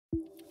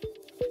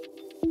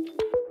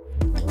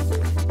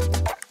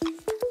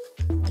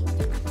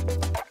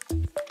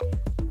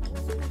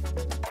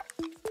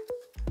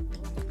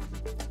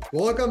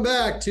Welcome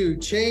back to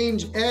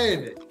Change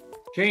Ed.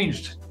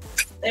 Changed.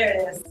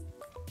 There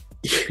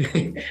it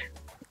is.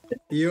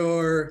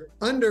 Your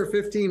under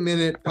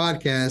 15-minute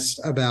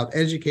podcast about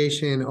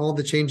education, all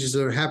the changes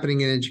that are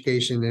happening in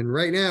education. And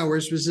right now, we're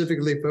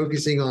specifically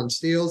focusing on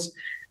steals.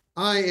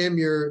 I am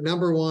your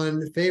number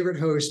one favorite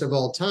host of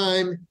all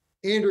time,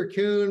 Andrew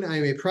Kuhn.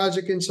 I'm a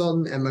project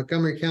consultant at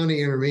Montgomery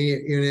County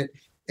Intermediate Unit.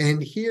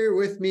 And here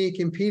with me,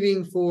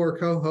 competing for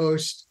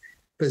co-host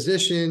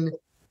position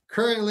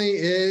currently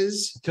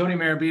is Tony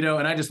Marabito.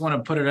 And I just want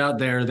to put it out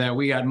there that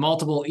we got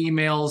multiple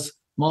emails,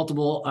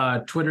 multiple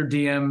Twitter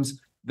DMs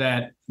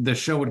that the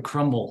show would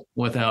crumble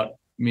without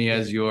me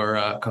as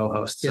your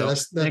co-host. So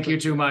thank you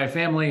to my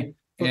family.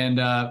 And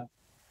go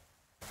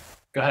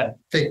ahead.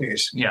 Fake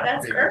news. Yeah.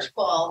 That's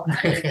hurtful.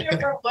 Here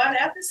for one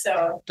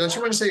episode. Don't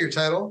you want to say your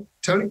title,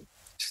 Tony?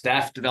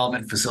 Staff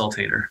Development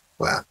Facilitator.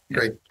 Wow.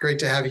 Great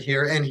to have you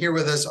here. And here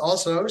with us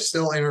also,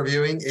 still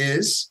interviewing,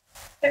 is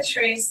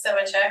Patrice,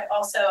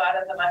 also out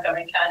of the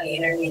Montgomery County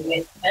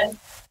Intermediate Unit.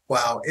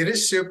 Wow, it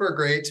is super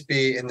great to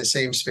be in the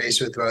same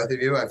space with both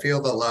of you. I feel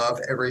the love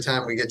every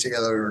time we get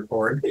together to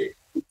record.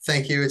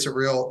 Thank you. It's a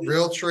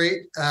real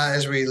treat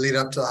as we lead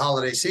up to the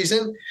holiday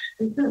season.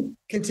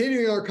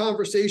 Continuing our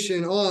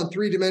conversation on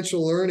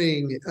three-dimensional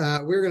learning,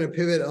 we're going to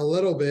pivot a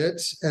little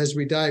bit as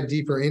we dive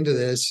deeper into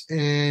this.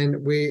 And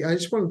I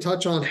just want to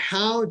touch on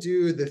how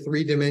do the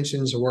three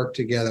dimensions work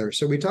together.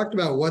 So we talked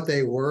about what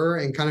they were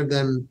and kind of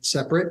them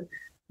separate,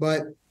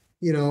 but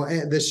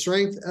the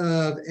strength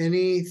of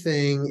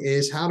anything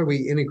is how do we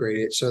integrate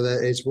it so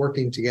that it's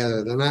working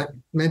together? They're not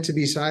meant to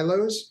be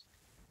silos.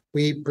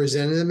 We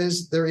presented them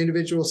as their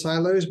individual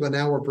silos, but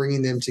now we're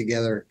bringing them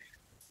together.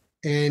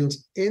 And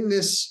in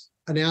this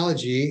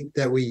analogy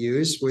that we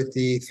use with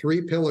the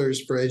three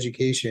pillars for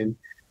education,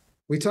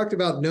 we talked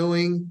about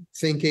knowing,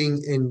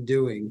 thinking, and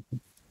doing.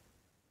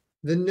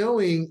 The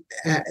knowing,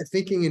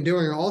 thinking, and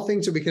doing are all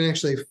things that we can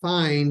actually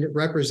find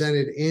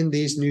represented in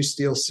these new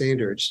STEEL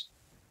standards.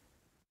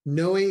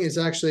 Knowing is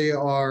actually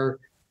our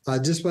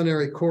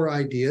disciplinary core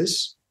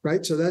ideas,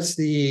 right? So that's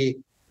the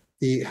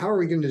how are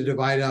we going to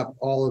divide up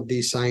all of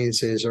these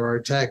sciences or our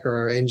tech or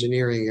our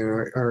engineering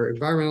or our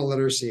environmental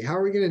literacy? How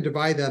are we going to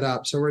divide that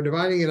up? So we're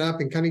dividing it up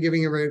and kind of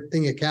giving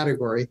everything a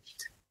category.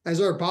 As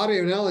our body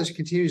of knowledge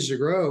continues to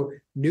grow,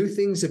 new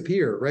things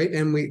appear, right?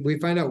 And we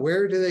find out,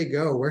 where do they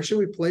go? Where should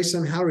we place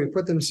them? How do we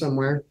put them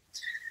somewhere?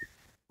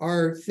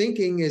 Our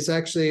thinking is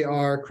actually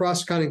our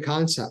cross-cutting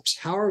concepts.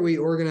 How are we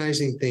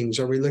organizing things?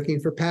 Are we looking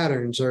for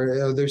patterns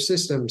or are there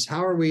systems?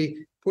 How are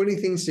we putting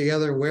things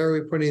together? Where are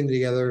we putting them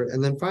together?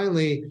 And then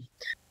finally,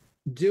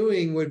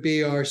 doing would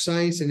be our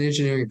science and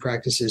engineering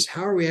practices.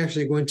 How are we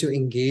actually going to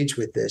engage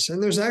with this?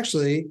 And there's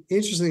actually,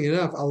 interestingly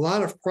enough, a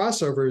lot of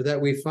crossover that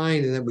we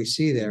find and that we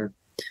see there.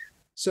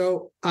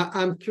 So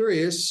I'm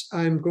curious.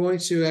 I'm going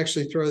to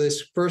actually throw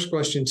this first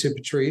question to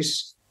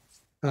Patrice.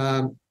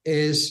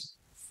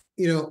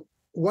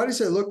 What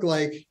does it look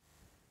like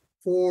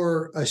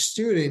for a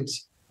student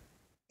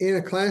in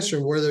a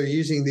classroom where they're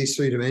using these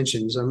three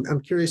dimensions?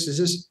 I'm curious, does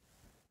this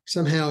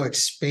somehow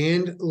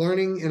expand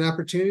learning and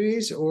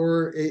opportunities,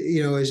 or,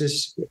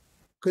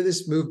 could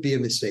this move be a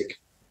mistake?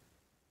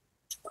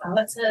 Well,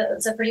 that's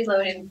a pretty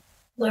loaded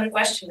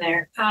question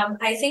there.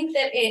 I think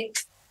that it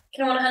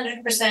can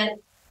 100%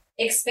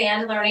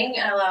 expand learning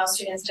and allow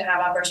students to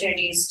have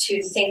opportunities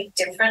to think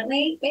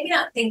differently. Maybe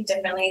not think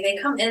differently. They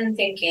come in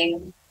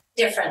thinking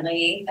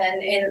differently,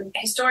 and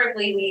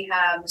historically we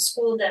have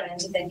schooled them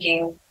into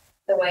thinking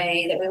the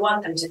way that we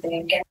want them to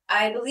think. And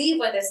I believe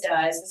what this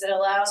does is it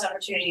allows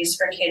opportunities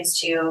for kids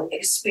to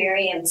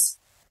experience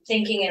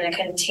thinking in a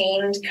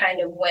contained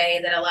kind of way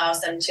that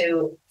allows them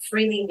to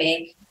freely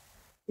make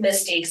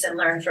mistakes and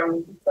learn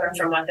from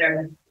what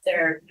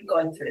they're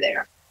going through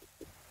there.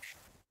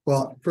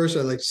 Well, first,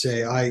 I'd like to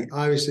say I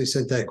obviously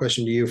sent that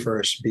question to you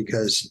first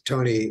because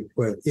Tony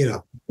would,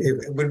 it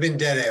would have been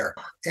dead air.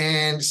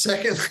 And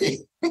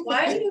secondly,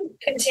 why do you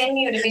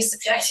continue to be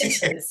subjected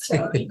to this,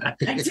 Tony? I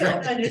don't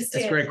understand. That's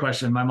a great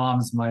question. My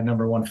mom's my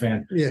number one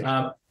fan.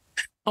 Yeah.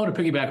 I want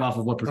to piggyback off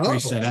of what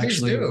Patrice said,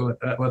 actually,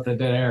 with the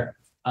dead air.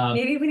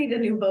 Maybe we need a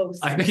new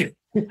host. I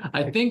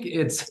think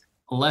it's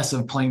less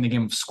of playing the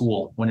game of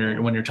school when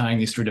you're tying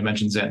these three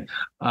dimensions in.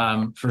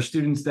 For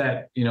students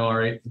that,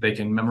 they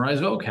can memorize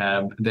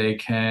vocab, they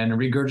can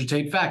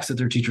regurgitate facts that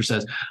their teacher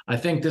says. I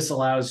think this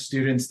allows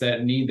students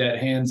that need that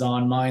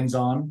hands-on,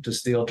 minds-on, to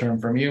steal a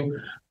term from you,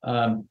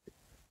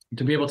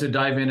 to be able to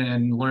dive in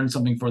and learn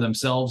something for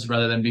themselves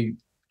rather than be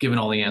given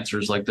all the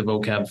answers, like the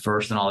vocab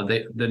first and all of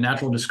the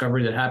natural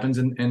discovery that happens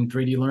in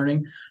 3D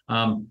learning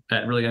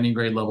at really any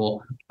grade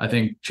level, I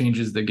think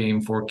changes the game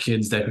for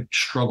kids that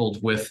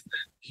struggled with,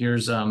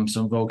 here's some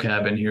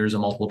vocab and here's a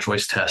multiple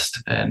choice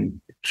test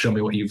and show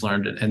me what you've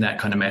learned in that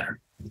kind of manner.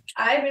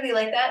 I really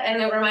like that.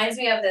 And it reminds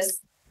me of this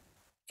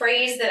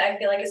phrase that I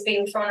feel like is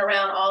being thrown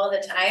around all of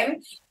the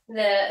time,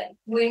 that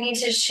we need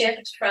to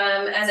shift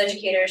from, as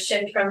educators,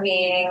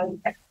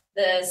 being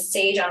the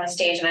sage on the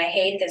stage. And I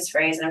hate this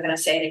phrase, and I'm going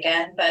to say it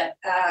again, but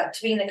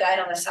to being the guide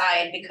on the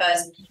side,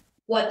 because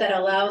what that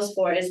allows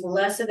for is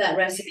less of that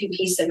recipe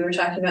piece that we were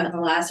talking about in the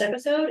last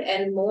episode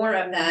and more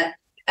of that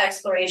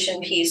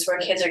exploration piece where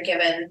kids are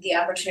given the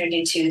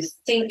opportunity to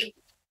think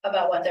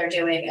about what they're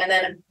doing and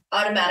then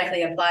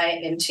automatically apply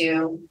it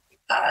into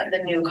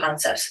the new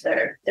concepts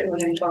they're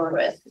moving forward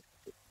with.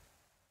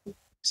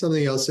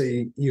 Something else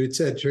that you had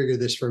said triggered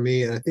this for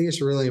me, and I think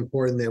it's really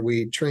important that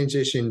we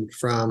transition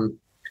from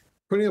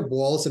putting up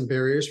walls and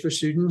barriers for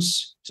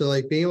students to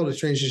like being able to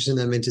transition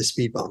them into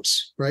speed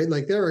bumps, right?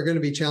 Like there are going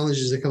to be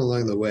challenges that come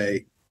along the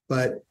way,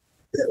 but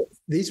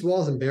these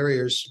walls and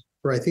barriers,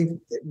 where I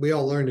think we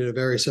all learned in a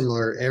very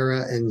similar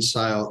era and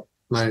style,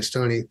 minus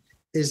Tony,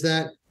 is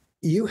that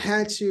you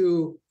had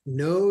to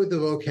know the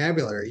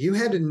vocabulary. You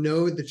had to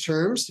know the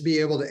terms to be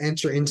able to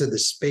enter into the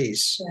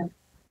space. Yeah.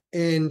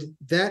 And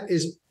that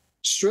is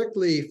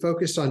strictly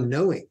focused on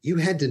knowing. You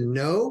had to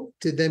know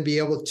to then be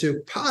able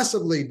to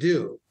possibly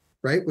do,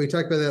 right? We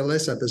talked about that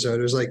last episode.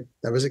 It was like,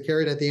 that was a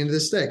carrot at the end of the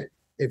stick.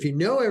 If you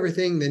know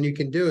everything, then you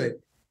can do it.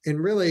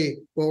 And really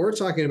what we're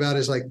talking about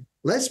is like,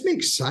 let's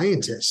make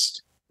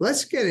scientists.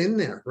 Let's get in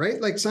there, right?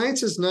 Like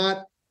science is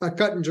not a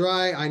cut and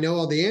dry. I know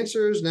all the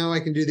answers. Now I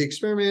can do the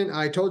experiment.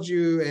 I told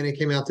you, and it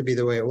came out to be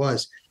the way it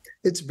was.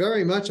 It's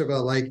very much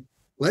about like,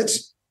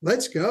 let's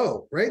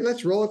go, right?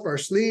 Let's roll up our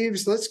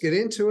sleeves. Let's get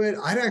into it.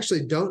 I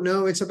actually don't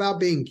know. It's about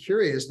being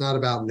curious, not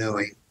about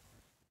knowing.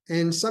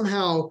 And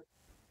somehow,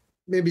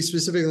 maybe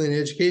specifically in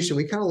education,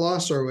 we kind of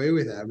lost our way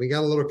with that. We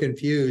got a little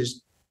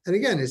confused. And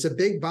again, it's a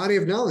big body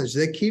of knowledge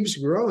that keeps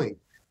growing,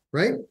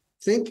 right?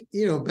 Think,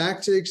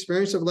 back to the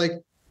experience of like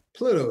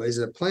Pluto. Is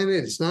it a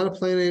planet? It's not a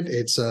planet.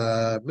 It's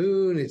a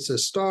moon. It's a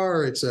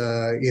star. It's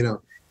a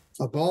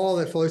ball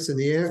that floats in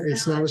the air.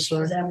 It's not a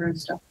star.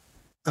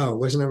 Oh, it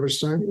wasn't ever a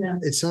star? No.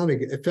 It sounded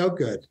good. It felt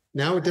good.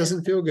 Now it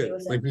doesn't feel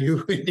good. When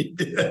you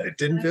did it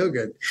didn't feel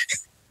good.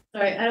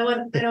 All right. I don't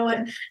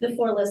want the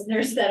 4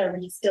 listeners that are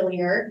still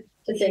here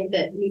to think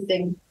that you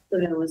think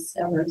Pluto was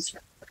ever a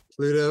star.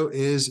 Pluto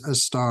is a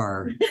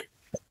star.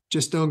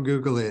 Just don't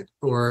Google it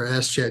or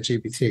ask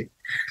ChatGPT.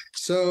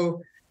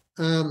 So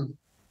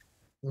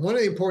one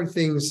of the important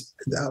things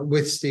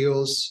with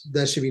steels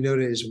that should be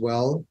noted as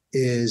well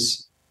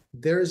is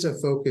there's a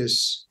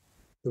focus,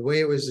 the way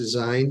it was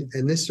designed,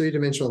 and this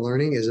 3-dimensional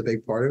learning is a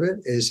big part of it,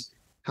 is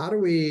how do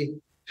we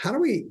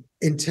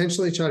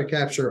intentionally try to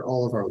capture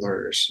all of our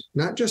learners,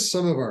 not just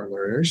some of our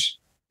learners,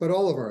 but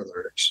all of our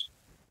learners,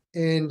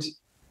 and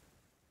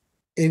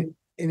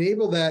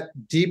enable that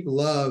deep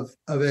love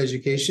of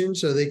education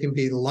so they can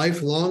be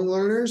lifelong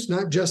learners,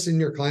 not just in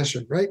your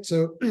classroom, right?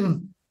 So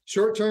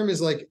short term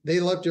is like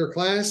they loved your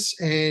class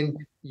and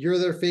you're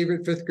their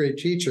favorite 5th grade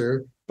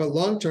teacher. But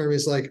long term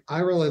is like, I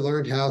really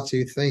learned how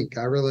to think.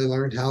 I really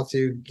learned how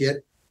to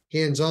get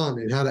hands-on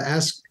and how to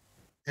ask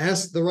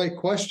the right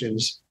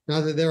questions.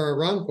 Not that there are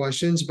wrong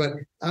questions, but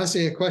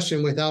asking a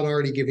question without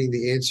already giving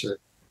the answer.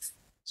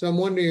 So I'm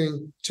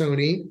wondering,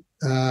 Tony,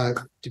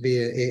 to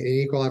be an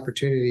equal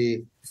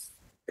opportunity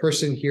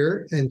person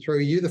here and throw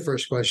you the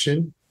first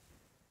question.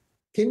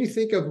 Can you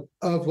think of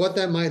what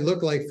that might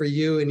look like for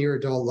you in your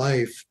adult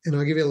life? And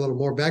I'll give you a little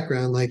more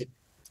background. Like,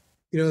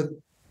 do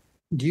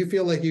you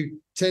feel like you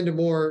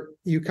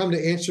come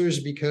to answers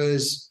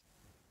because,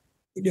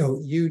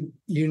 you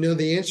know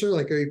the answer?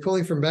 Like, are you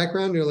pulling from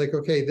background? You're like,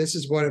 okay, this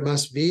is what it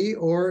must be.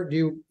 Or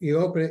do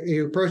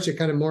you approach it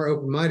kind of more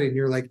open-minded and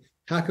you're like,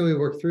 how can we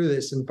work through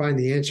this and find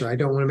the answer? I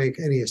don't want to make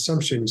any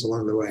assumptions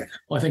along the way.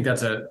 Well, I think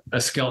that's a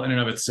skill in and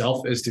of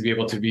itself, is to be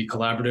able to be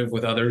collaborative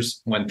with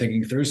others when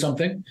thinking through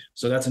something.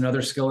 So that's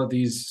another skill that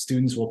these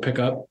students will pick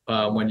up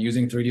when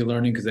using 3D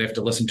learning, because they have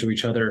to listen to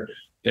each other.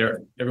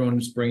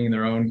 Everyone's bringing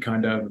their own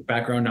kind of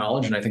background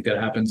knowledge. And I think that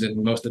happens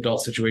in most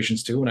adult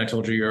situations too. When I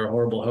told you you're a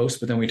horrible host,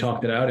 but then we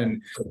talked it out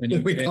and you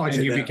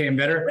became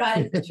better.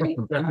 Right.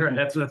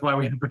 That's why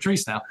we have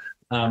Patrice now,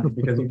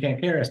 because you can't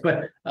carry us.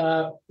 But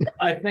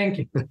I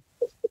think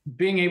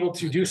being able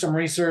to do some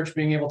research,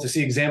 being able to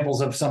see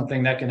examples of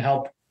something that can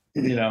help,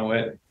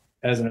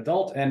 as an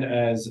adult and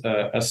as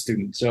a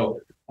student. So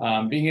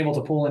being able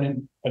to pull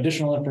in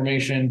additional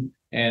information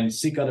and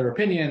seek other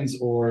opinions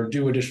or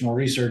do additional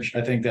research,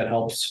 I think that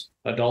helps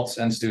adults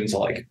and students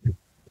alike.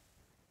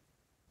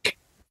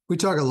 We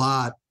talk a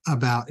lot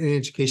in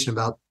education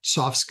about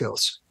soft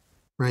skills,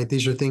 right?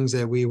 These are things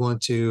that we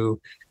want to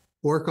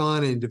work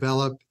on and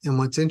develop. And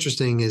what's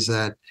interesting is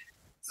that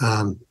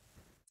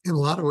in a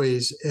lot of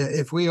ways,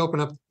 if we open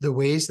up the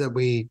ways that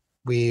we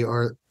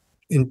are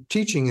in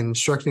teaching and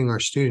instructing our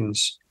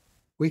students,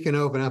 we can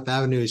open up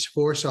avenues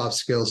for soft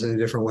skills in a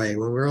different way.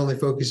 When we're only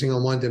focusing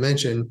on one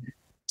dimension,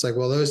 it's like,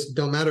 well, those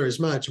don't matter as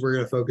much. We're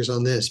going to focus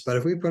on this. But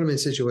if we put them in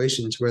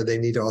situations where they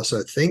need to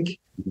also think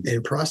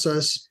and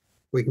process,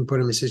 we can put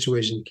them in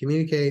situations to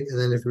communicate. And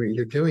then if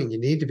you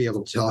need to be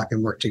able to talk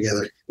and work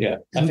together. Yeah,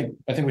 I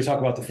think we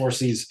talk about the 4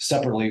 C's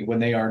separately when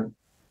they are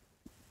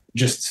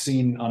just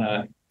seen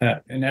on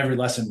in every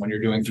lesson when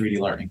you're doing 3D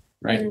learning,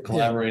 right? Mm-hmm.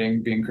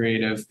 Collaborating, being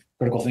creative,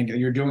 critical thinking.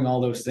 You're doing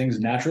all those things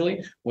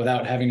naturally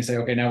without having to say,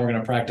 okay, now we're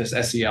going to practice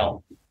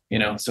SEL.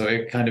 So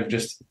it kind of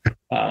just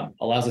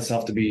allows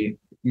itself to be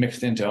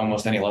mixed into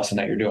almost any lesson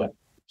that you're doing.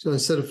 So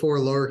instead of 4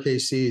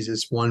 lowercase c's,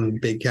 it's one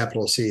big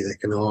capital C that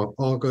can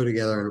all go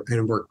together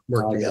and work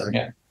together.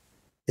 Yeah.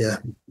 Yeah,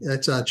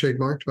 that's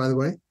trademarked, by the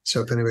way.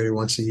 So if anybody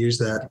wants to use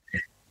that,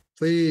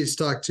 please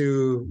talk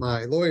to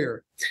my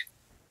lawyer.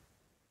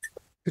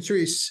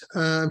 Patrice,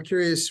 I'm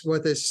curious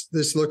what this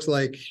looks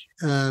like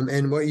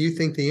and what you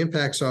think the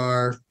impacts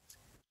are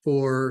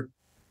for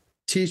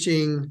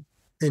teaching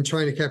and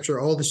trying to capture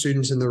all the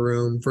students in the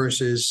room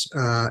versus,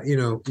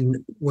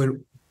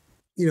 when,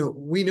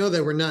 we know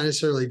that we're not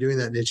necessarily doing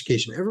that in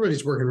education.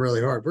 Everybody's working really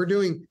hard. We're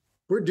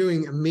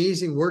doing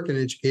amazing work in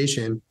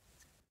education.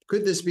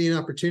 Could this be an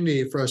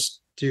opportunity for us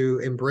to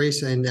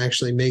embrace and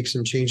actually make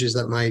some changes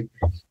that might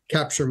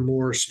capture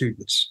more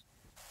students?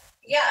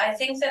 Yeah, I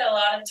think that a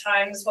lot of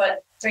times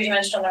what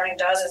three-dimensional learning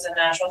does is a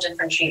natural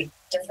differentiator.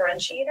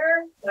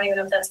 I don't even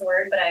know if that's a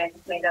word, but I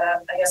made that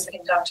up. I guess we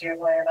can talk to your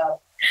lawyer about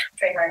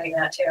trademarking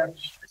that too.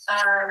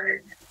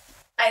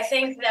 I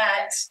think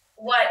that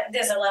what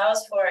this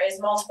allows for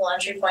is multiple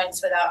entry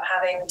points without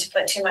having to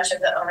put too much of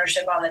the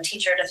ownership on the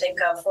teacher to think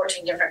of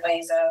 14 different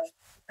ways of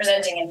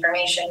presenting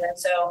information. And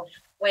so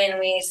when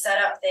we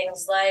set up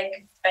things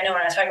like, I know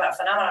we're not talking about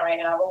phenomenon right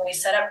now, but when we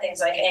set up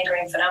things like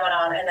anchoring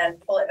phenomenon and then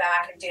pull it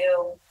back and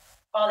do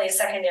all these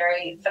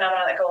secondary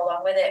phenomena that go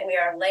along with it, we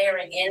are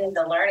layering in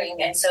the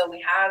learning. And so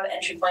we have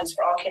entry points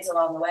for all kids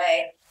along the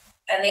way.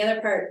 And the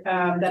other part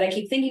that I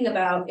keep thinking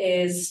about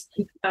is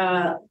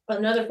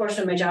another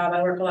portion of my job.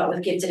 I work a lot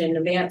with gifted and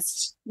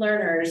advanced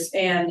learners.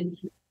 And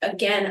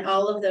again,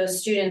 all of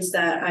those students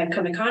that I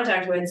come in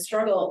contact with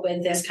struggle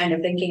with this kind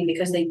of thinking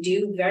because they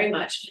do very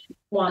much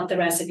want the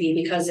recipe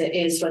because it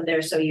is what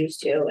they're so used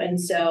to. And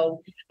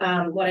so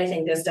what I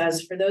think this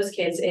does for those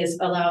kids is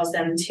allows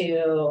them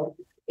to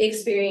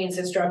experience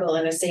a struggle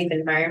in a safe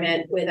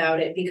environment without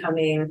it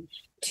becoming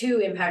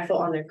too impactful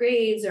on their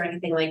grades or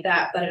anything like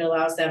that, but it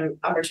allows them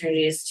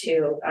opportunities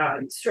to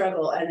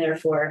struggle and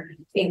therefore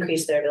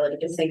increase their ability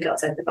to think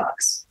outside the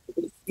box.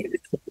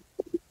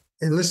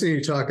 And listening to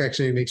you talk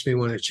actually makes me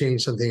want to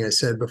change something I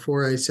said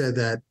before. I said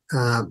that,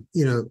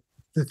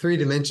 the 3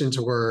 dimensions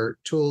were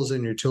tools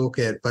in your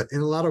toolkit, but in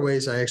a lot of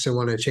ways, I actually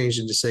want to change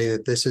it to say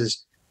that this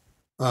is,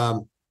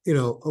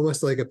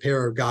 almost like a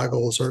pair of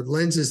goggles or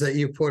lenses that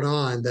you put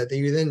on that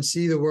you then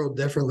see the world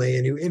differently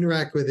and you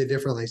interact with it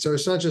differently. So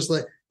it's not just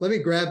like, let me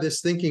grab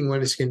this thinking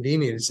when it's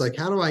convenient. It's like,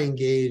 how do I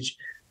engage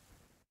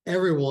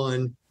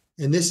everyone?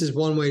 And this is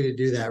one way to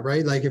do that,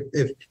 right? Like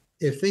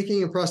if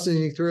thinking and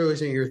processing through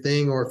isn't your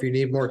thing, or if you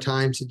need more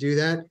time to do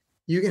that,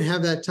 you can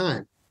have that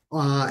time.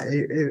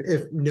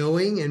 If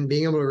knowing and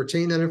being able to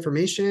retain that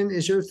information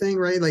is your thing,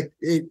 right? Like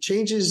it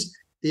changes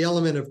the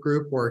element of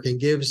group work and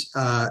gives,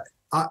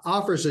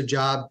 offers a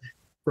job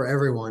for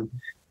everyone.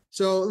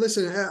 So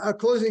listen, a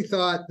closing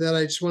thought that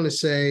I just want to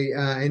say,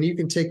 and you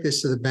can take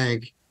this to the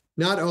bank.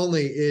 Not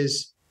only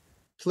is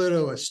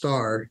Pluto a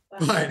star,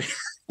 but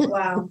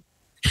Wow.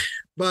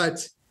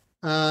 but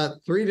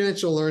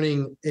 3-dimensional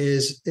learning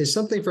is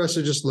something for us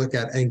to just look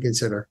at and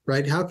consider,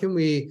 right? How can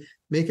we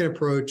make an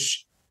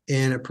approach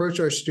and approach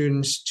our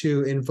students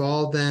to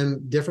involve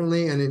them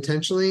differently and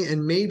intentionally?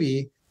 And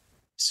maybe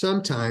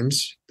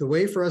sometimes the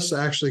way for us to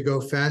actually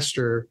go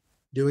faster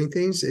doing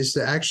things is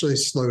to actually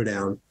slow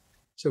down.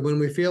 So when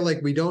we feel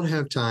like we don't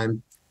have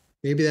time,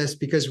 maybe that's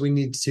because we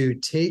need to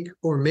take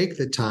or make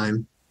the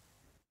time.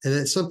 And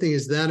that something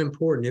is that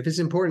important. If it's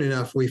important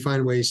enough, we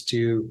find ways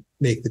to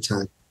make the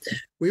time.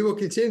 We will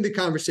continue the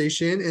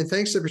conversation. And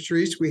thanks to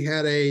Patrice, we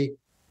had a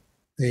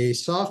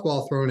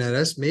softball thrown at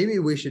us. Maybe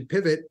we should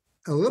pivot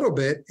a little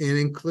bit and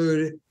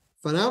include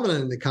phenomena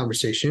in the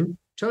conversation.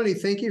 Tony,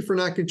 thank you for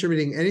not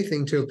contributing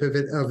anything to a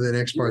pivot of the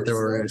next part that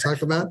we're going to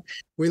talk about.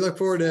 We look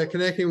forward to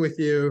connecting with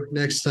you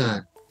next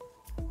time.